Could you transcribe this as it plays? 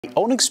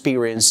Own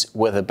experience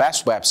with the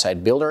best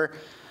website builder,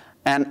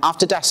 and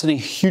after testing a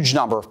huge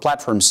number of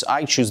platforms,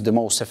 I choose the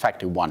most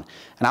effective one.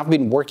 And I've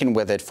been working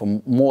with it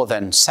for more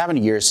than 7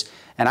 years,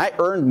 and I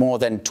earned more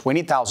than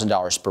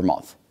 $20,000 per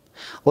month.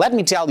 Let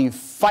me tell you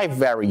 5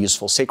 very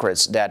useful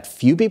secrets that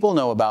few people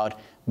know about,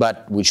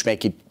 but which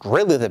make it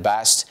really the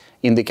best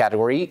in the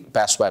category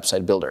Best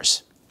Website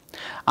Builders.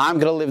 I'm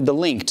going to leave the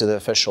link to the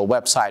official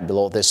website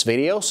below this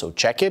video, so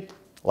check it.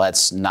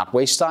 Let's not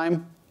waste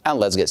time, and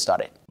let's get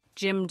started.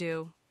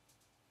 Jimdo.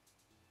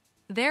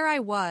 There I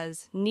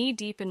was,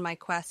 knee-deep in my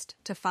quest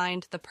to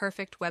find the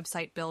perfect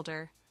website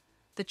builder.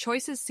 The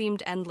choices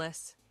seemed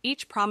endless,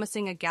 each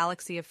promising a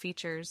galaxy of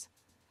features.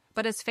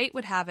 But as fate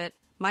would have it,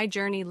 my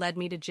journey led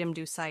me to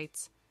Jimdo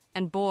sites,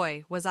 and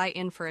boy, was I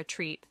in for a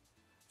treat.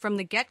 From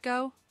the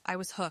get-go, I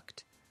was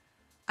hooked.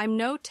 I'm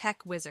no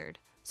tech wizard,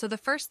 so the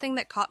first thing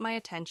that caught my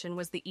attention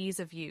was the ease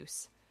of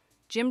use.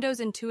 Jimdo's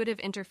intuitive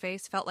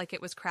interface felt like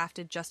it was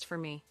crafted just for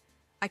me.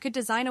 I could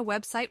design a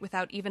website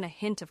without even a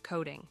hint of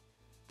coding.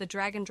 The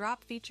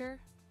drag-and-drop feature?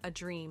 A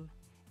dream.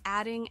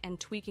 Adding and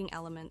tweaking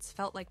elements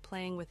felt like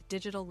playing with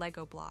digital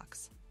Lego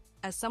blocks.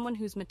 As someone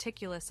who's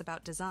meticulous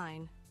about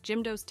design,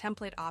 Jimdo's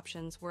template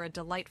options were a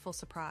delightful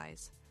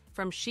surprise.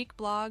 From chic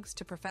blogs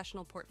to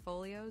professional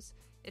portfolios,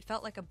 it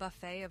felt like a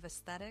buffet of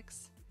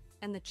aesthetics.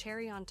 And the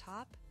cherry on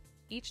top?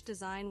 Each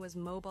design was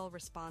mobile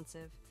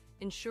responsive,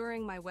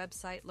 ensuring my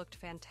website looked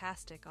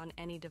fantastic on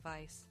any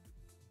device.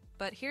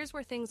 But here's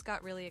where things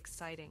got really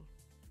exciting.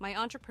 My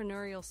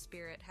entrepreneurial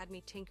spirit had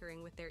me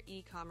tinkering with their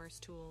e-commerce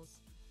tools.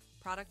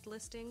 Product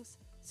listings,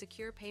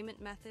 secure payment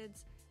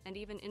methods, and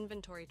even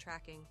inventory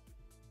tracking.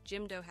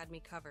 Jimdo had me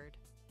covered.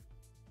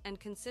 And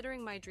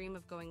considering my dream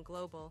of going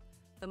global,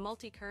 the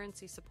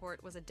multi-currency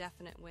support was a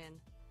definite win.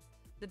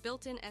 The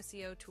built-in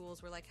SEO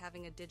tools were like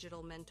having a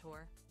digital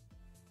mentor.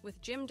 With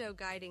Jimdo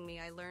guiding me,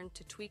 I learned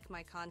to tweak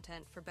my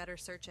content for better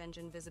search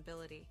engine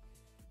visibility.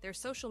 Their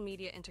social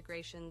media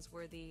integrations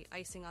were the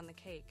icing on the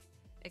cake,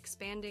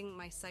 expanding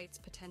my site's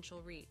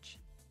potential reach.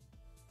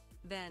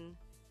 Then,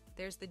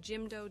 there's the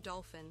Jimdo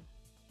Dolphin.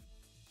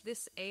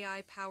 This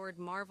AI-powered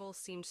marvel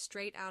seemed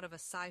straight out of a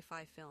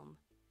sci-fi film.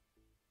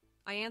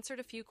 I answered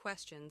a few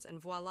questions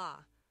and voila,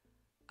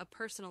 a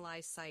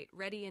personalized site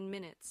ready in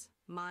minutes,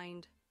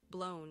 mind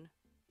blown.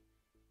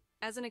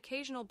 As an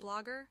occasional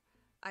blogger,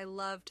 I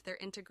loved their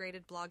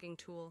integrated blogging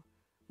tool,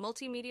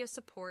 multimedia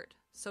support,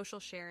 social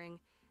sharing,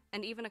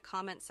 and even a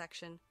comment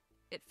section.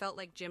 It felt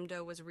like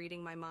Jimdo was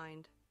reading my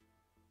mind.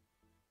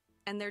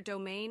 And their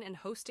domain and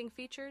hosting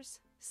features?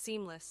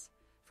 Seamless,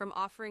 from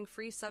offering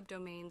free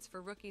subdomains for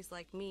rookies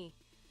like me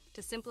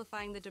to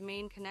simplifying the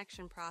domain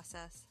connection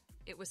process.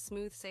 It was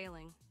smooth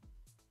sailing.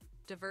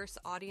 Diverse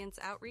audience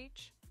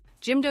outreach?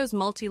 Jimdo's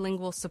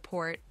multilingual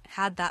support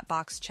had that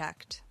box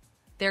checked.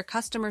 Their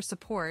customer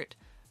support,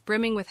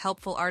 brimming with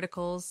helpful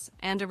articles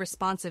and a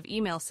responsive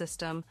email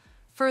system,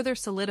 further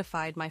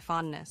solidified my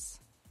fondness.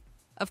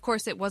 Of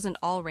course, it wasn't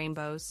all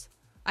rainbows.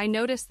 I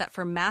noticed that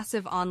for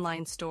massive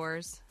online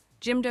stores,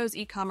 Jimdo's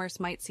e-commerce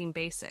might seem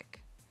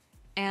basic.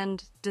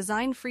 And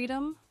design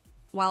freedom,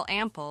 while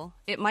ample,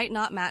 it might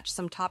not match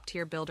some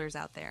top-tier builders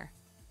out there.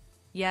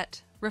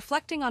 Yet,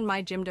 reflecting on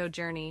my Jimdo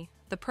journey,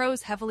 the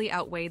pros heavily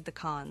outweighed the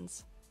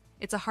cons.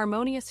 It's a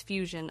harmonious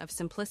fusion of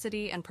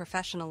simplicity and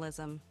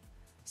professionalism.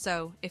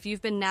 So, if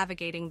you've been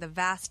navigating the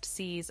vast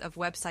seas of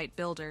website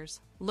builders,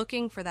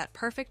 looking for that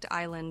perfect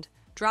island,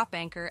 drop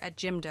anchor at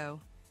Jimdo.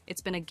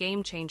 It's been a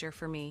game changer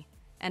for me,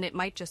 and it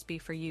might just be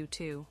for you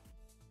too.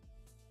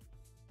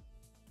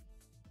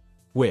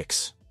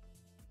 Wix.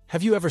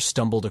 Have you ever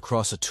stumbled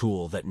across a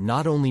tool that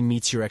not only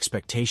meets your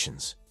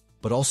expectations,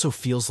 but also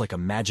feels like a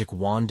magic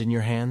wand in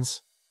your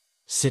hands?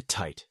 Sit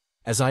tight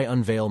as I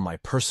unveil my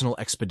personal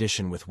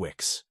expedition with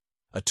Wix,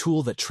 a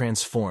tool that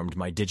transformed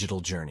my digital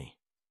journey.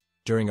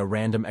 During a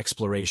random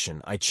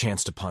exploration, I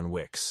chanced upon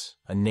Wix,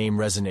 a name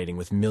resonating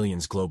with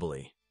millions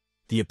globally.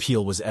 The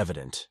appeal was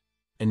evident,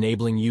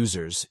 enabling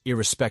users,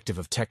 irrespective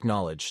of tech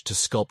knowledge, to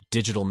sculpt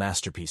digital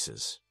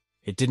masterpieces.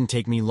 It didn't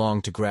take me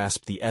long to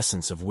grasp the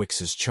essence of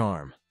Wix's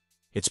charm.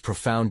 Its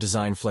profound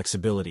design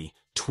flexibility,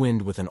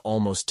 twinned with an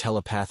almost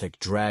telepathic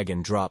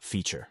drag-and-drop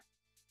feature.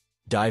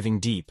 Diving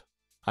deep,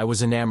 I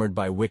was enamored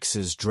by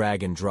Wix's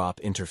drag-and-drop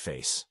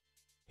interface.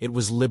 It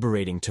was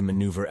liberating to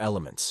maneuver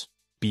elements,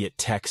 be it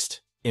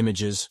text,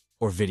 images,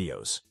 or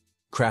videos,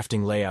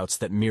 crafting layouts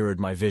that mirrored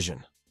my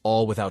vision,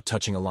 all without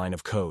touching a line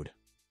of code.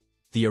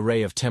 The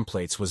array of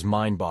templates was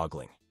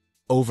mind-boggling.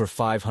 Over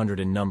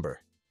 500 in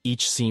number,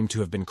 each seemed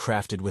to have been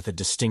crafted with a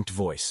distinct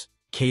voice,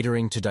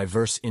 catering to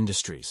diverse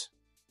industries.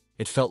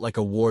 It felt like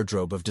a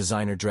wardrobe of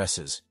designer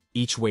dresses,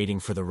 each waiting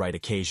for the right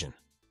occasion.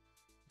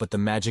 But the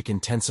magic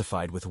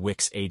intensified with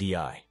Wix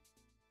ADI.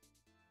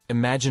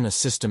 Imagine a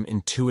system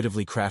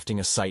intuitively crafting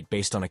a site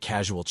based on a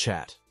casual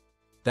chat.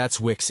 That's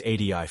Wix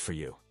ADI for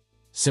you,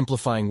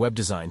 simplifying web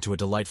design to a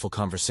delightful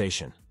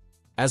conversation.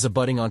 As a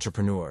budding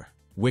entrepreneur,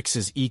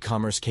 Wix's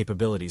e-commerce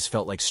capabilities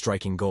felt like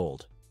striking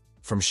gold,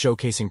 from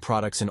showcasing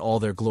products in all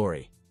their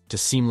glory to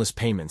seamless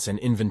payments and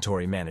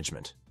inventory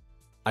management.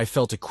 I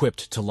felt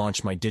equipped to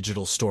launch my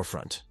digital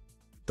storefront.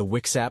 The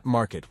Wix app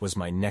market was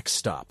my next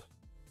stop.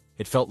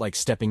 It felt like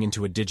stepping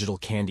into a digital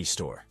candy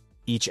store,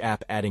 each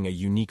app adding a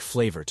unique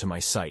flavor to my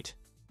site.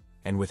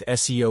 And with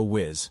SEO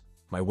whiz,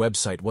 my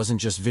website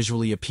wasn't just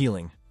visually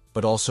appealing,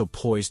 but also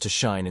poised to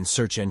shine in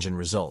search engine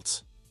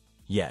results.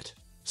 Yet,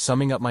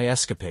 summing up my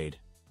escapade,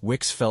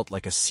 Wix felt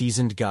like a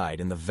seasoned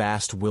guide in the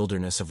vast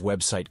wilderness of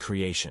website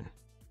creation.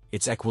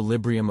 Its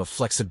equilibrium of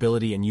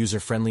flexibility and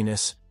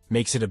user-friendliness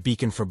makes it a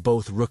beacon for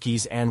both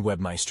rookies and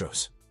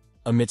webmaestros.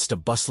 Amidst a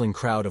bustling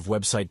crowd of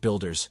website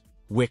builders,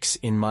 Wix,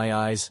 in my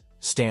eyes,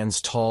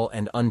 stands tall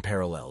and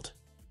unparalleled.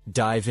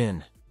 Dive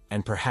in,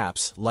 and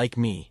perhaps, like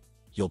me,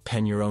 you'll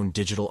pen your own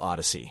digital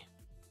odyssey.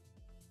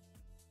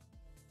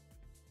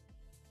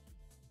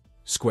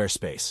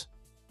 Squarespace.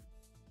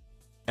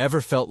 Ever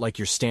felt like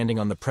you're standing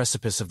on the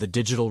precipice of the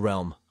digital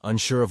realm,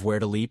 unsure of where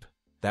to leap?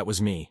 That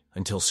was me,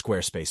 until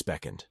Squarespace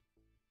beckoned.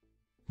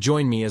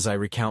 Join me as I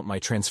recount my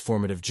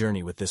transformative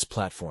journey with this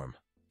platform.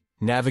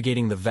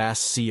 Navigating the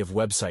vast sea of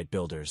website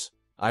builders,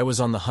 I was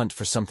on the hunt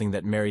for something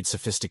that married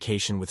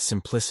sophistication with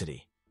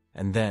simplicity.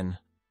 And then,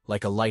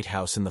 like a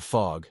lighthouse in the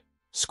fog,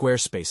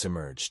 Squarespace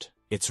emerged,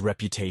 its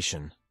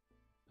reputation.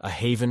 A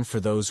haven for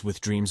those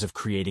with dreams of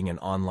creating an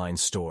online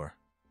store.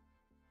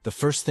 The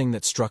first thing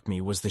that struck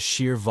me was the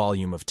sheer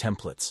volume of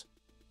templates.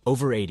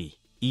 Over 80,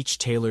 each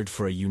tailored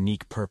for a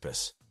unique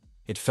purpose.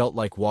 It felt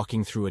like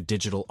walking through a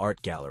digital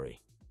art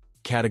gallery.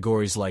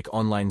 Categories like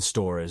online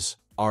stores,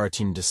 art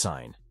and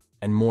design,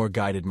 and more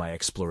guided my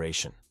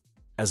exploration.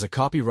 As a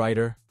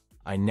copywriter,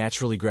 I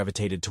naturally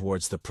gravitated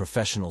towards the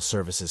professional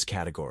services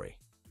category.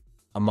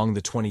 Among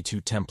the 22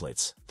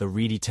 templates, the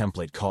Reedy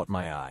template caught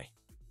my eye.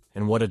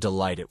 And what a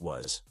delight it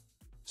was.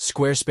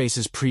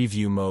 Squarespace's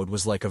preview mode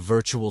was like a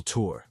virtual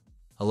tour,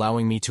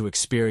 allowing me to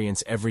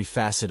experience every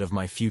facet of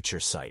my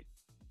future site.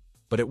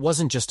 But it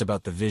wasn't just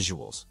about the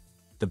visuals.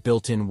 The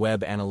built-in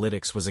web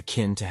analytics was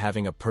akin to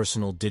having a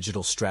personal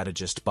digital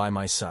strategist by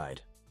my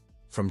side.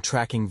 From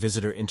tracking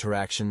visitor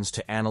interactions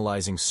to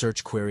analyzing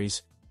search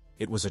queries,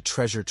 it was a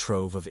treasure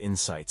trove of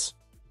insights.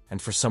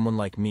 And for someone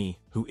like me,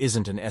 who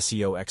isn't an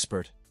SEO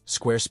expert,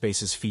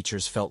 Squarespace's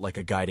features felt like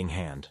a guiding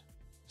hand.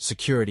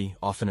 Security,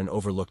 often an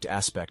overlooked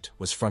aspect,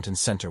 was front and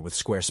center with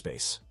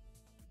Squarespace.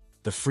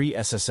 The free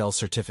SSL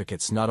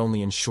certificates not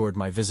only ensured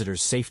my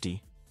visitors'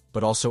 safety,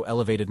 but also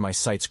elevated my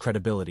site's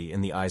credibility in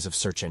the eyes of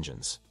search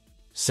engines.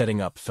 Setting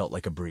up felt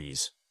like a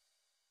breeze.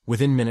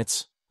 Within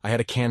minutes, I had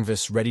a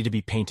canvas ready to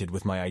be painted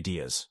with my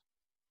ideas.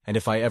 And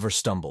if I ever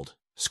stumbled,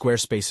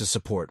 Squarespace's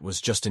support was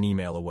just an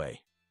email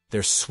away.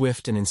 Their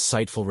swift and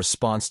insightful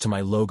response to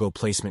my logo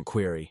placement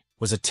query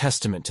was a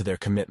testament to their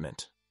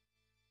commitment.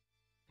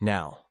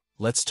 Now,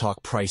 let's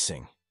talk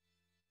pricing.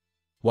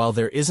 While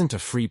there isn't a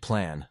free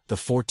plan, the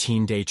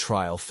 14-day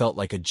trial felt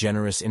like a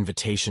generous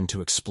invitation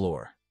to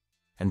explore.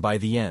 And by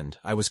the end,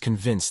 I was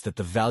convinced that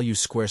the value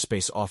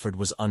Squarespace offered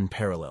was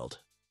unparalleled.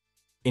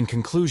 In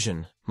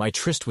conclusion, my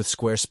tryst with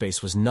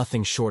Squarespace was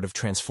nothing short of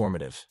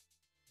transformative.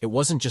 It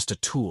wasn't just a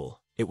tool,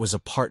 it was a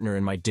partner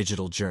in my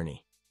digital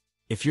journey.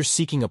 If you're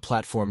seeking a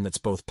platform that's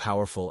both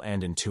powerful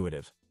and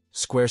intuitive,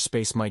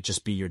 Squarespace might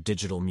just be your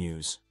digital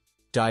muse.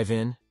 Dive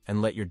in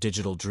and let your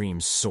digital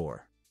dreams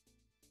soar.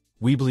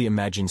 Weebly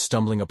imagines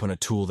stumbling upon a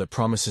tool that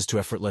promises to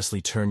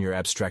effortlessly turn your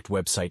abstract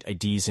website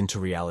ideas into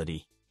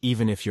reality,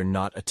 even if you're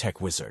not a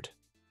tech wizard.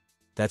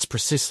 That's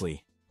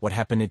precisely what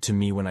happened to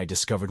me when I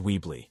discovered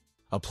Weebly,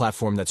 a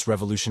platform that's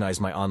revolutionized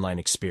my online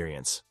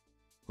experience.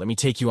 Let me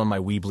take you on my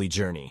Weebly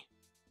journey.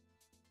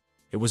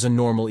 It was a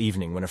normal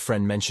evening when a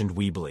friend mentioned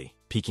Weebly,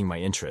 piquing my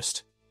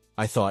interest.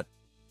 I thought,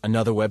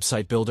 another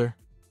website builder?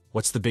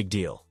 What's the big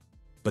deal?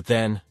 But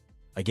then,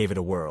 I gave it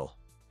a whirl,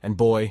 and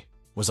boy,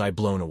 was I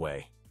blown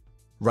away.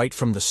 Right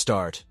from the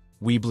start,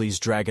 Weebly's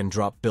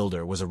drag-and-drop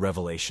builder was a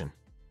revelation.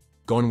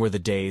 Gone were the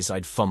days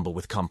I'd fumble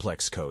with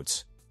complex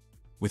codes.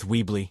 With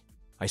Weebly,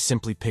 I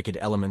simply picked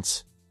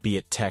elements, be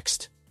it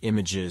text,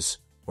 images,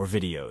 or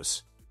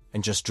videos,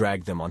 and just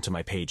dragged them onto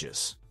my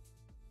pages.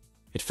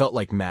 It felt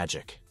like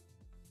magic.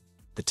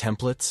 The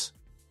templates?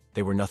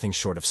 They were nothing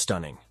short of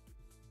stunning.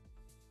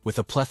 With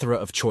a plethora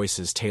of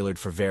choices tailored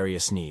for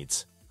various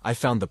needs, I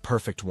found the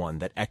perfect one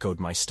that echoed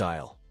my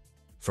style.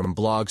 From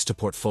blogs to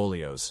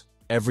portfolios,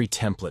 every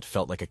template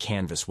felt like a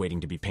canvas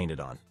waiting to be painted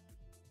on.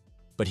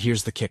 But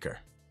here's the kicker.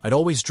 I'd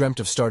always dreamt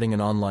of starting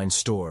an online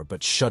store,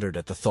 but shuddered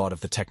at the thought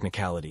of the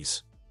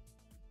technicalities.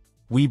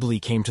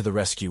 Weebly came to the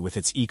rescue with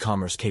its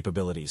e-commerce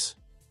capabilities,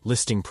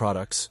 listing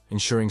products,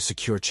 ensuring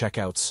secure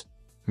checkouts,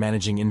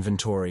 managing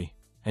inventory,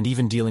 and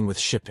even dealing with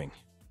shipping.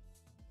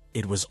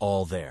 It was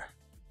all there.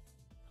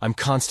 I'm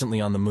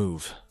constantly on the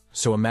move,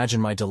 so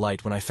imagine my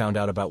delight when I found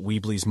out about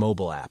Weebly's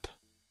mobile app.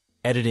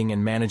 Editing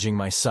and managing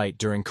my site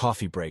during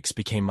coffee breaks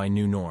became my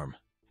new norm.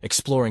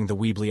 Exploring the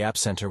Weebly App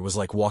Center was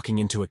like walking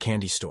into a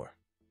candy store.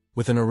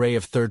 With an array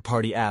of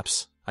third-party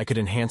apps, I could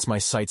enhance my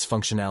site's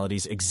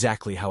functionalities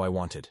exactly how I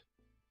wanted.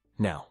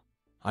 Now,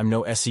 I'm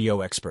no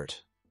SEO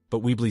expert,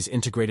 but Weebly's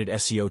integrated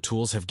SEO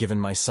tools have given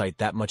my site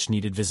that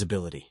much-needed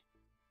visibility.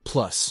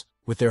 Plus,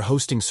 with their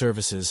hosting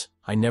services,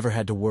 I never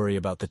had to worry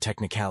about the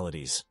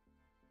technicalities.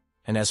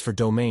 And as for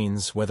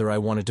domains, whether I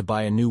wanted to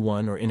buy a new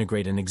one or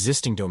integrate an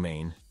existing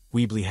domain,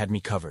 Weebly had me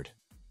covered.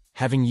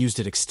 Having used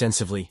it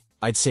extensively,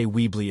 I'd say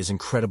Weebly is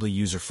incredibly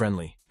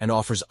user-friendly and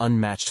offers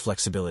unmatched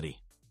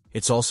flexibility.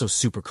 It's also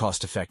super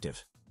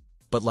cost-effective.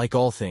 But like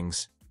all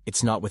things,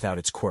 it's not without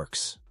its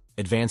quirks.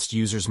 Advanced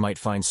users might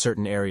find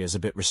certain areas a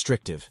bit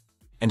restrictive,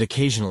 and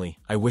occasionally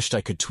I wished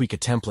I could tweak a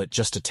template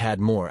just a tad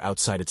more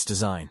outside its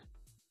design.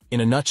 In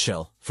a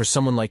nutshell, for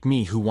someone like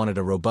me who wanted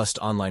a robust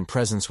online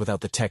presence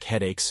without the tech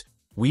headaches,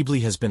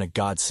 Weebly has been a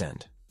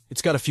godsend.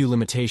 It's got a few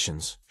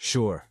limitations,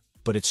 sure,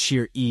 but its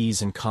sheer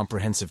ease and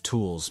comprehensive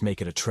tools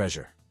make it a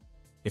treasure.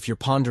 If you're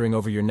pondering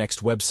over your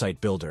next website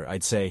builder,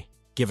 I'd say,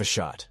 give a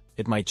shot.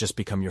 It might just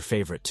become your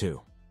favorite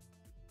too.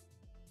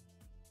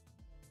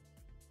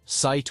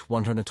 Site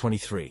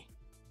 123.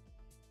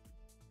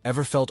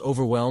 Ever felt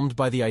overwhelmed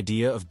by the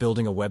idea of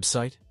building a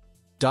website?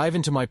 Dive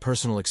into my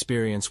personal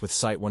experience with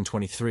Site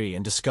 123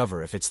 and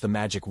discover if it's the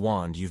magic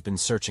wand you've been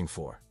searching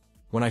for.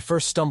 When I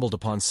first stumbled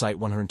upon Site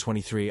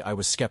 123, I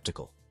was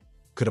skeptical.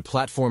 Could a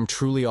platform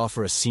truly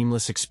offer a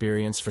seamless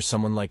experience for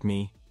someone like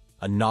me,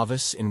 a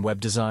novice in web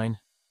design?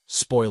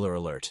 Spoiler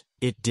alert,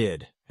 it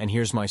did, and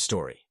here's my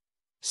story.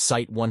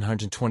 Site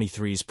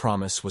 123's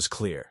promise was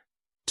clear: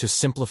 to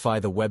simplify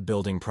the web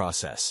building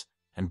process,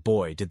 and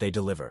boy did they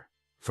deliver.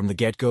 From the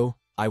get-go,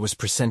 I was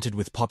presented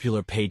with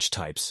popular page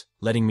types,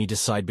 letting me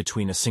decide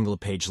between a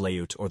single-page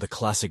layout or the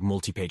classic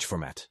multi-page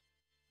format.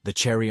 The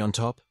cherry on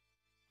top?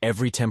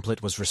 Every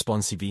template was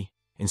responsive,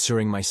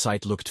 ensuring my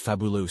site looked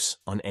fabulous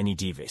on any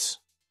device.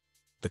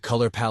 The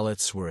color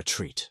palettes were a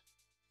treat.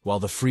 While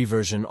the free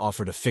version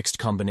offered a fixed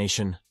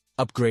combination,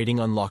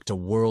 upgrading unlocked a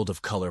world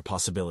of color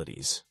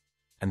possibilities.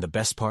 And the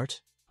best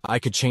part? I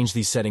could change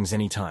these settings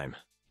anytime,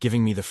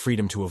 giving me the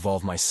freedom to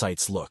evolve my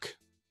site's look.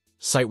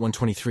 Site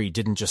 123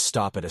 didn't just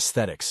stop at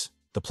aesthetics.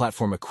 The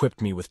platform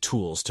equipped me with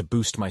tools to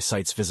boost my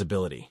site's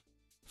visibility.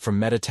 From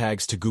meta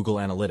tags to Google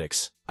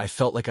Analytics, I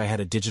felt like I had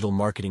a digital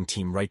marketing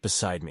team right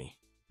beside me.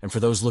 And for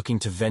those looking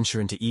to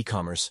venture into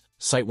e-commerce,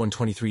 Site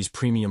 123's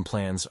premium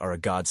plans are a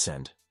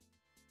godsend.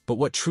 But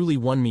what truly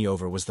won me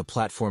over was the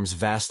platform's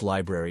vast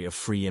library of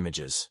free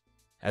images.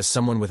 As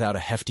someone without a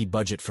hefty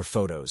budget for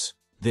photos,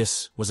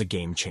 this was a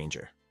game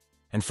changer.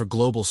 And for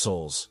global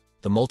souls,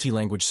 the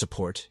multi-language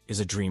support is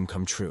a dream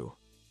come true.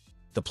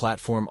 The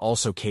platform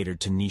also catered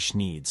to niche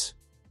needs.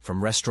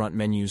 From restaurant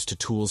menus to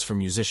tools for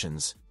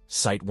musicians,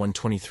 Site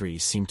 123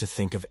 seemed to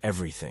think of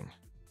everything.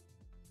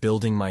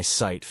 Building my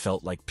site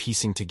felt like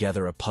piecing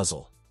together a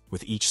puzzle,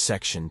 with each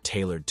section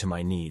tailored to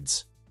my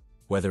needs.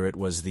 Whether it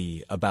was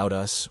the About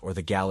Us or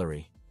the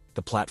gallery,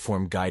 the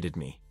platform guided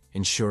me,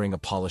 ensuring a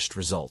polished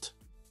result.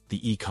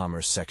 The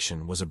e-commerce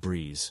section was a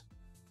breeze.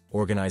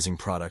 Organizing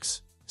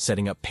products,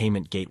 setting up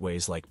payment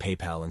gateways like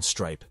PayPal and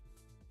Stripe,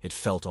 it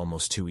felt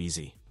almost too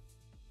easy.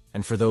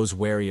 And for those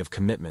wary of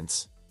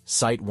commitments,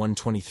 Site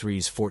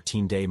 123's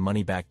 14-day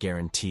money-back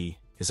guarantee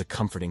is a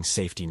comforting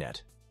safety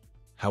net.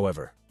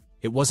 However,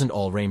 it wasn't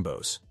all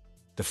rainbows.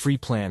 The free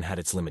plan had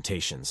its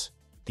limitations.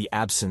 The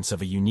absence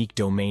of a unique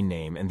domain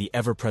name and the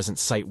ever-present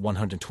Site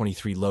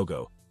 123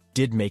 logo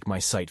did make my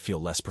site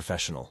feel less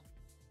professional.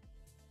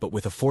 But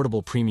with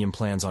affordable premium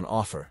plans on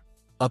offer,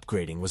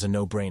 upgrading was a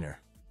no-brainer.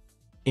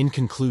 In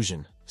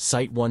conclusion,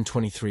 Site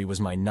 123 was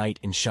my knight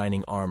in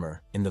shining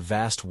armor in the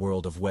vast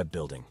world of web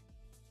building.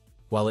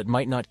 While it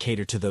might not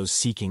cater to those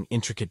seeking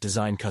intricate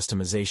design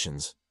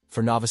customizations,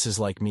 for novices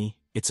like me,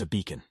 it's a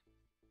beacon.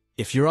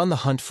 If you're on the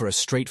hunt for a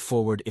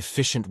straightforward,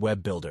 efficient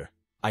web builder,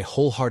 I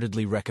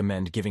wholeheartedly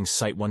recommend giving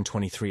Site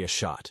 123 a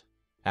shot.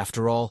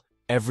 After all,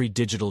 every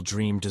digital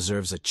dream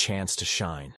deserves a chance to shine.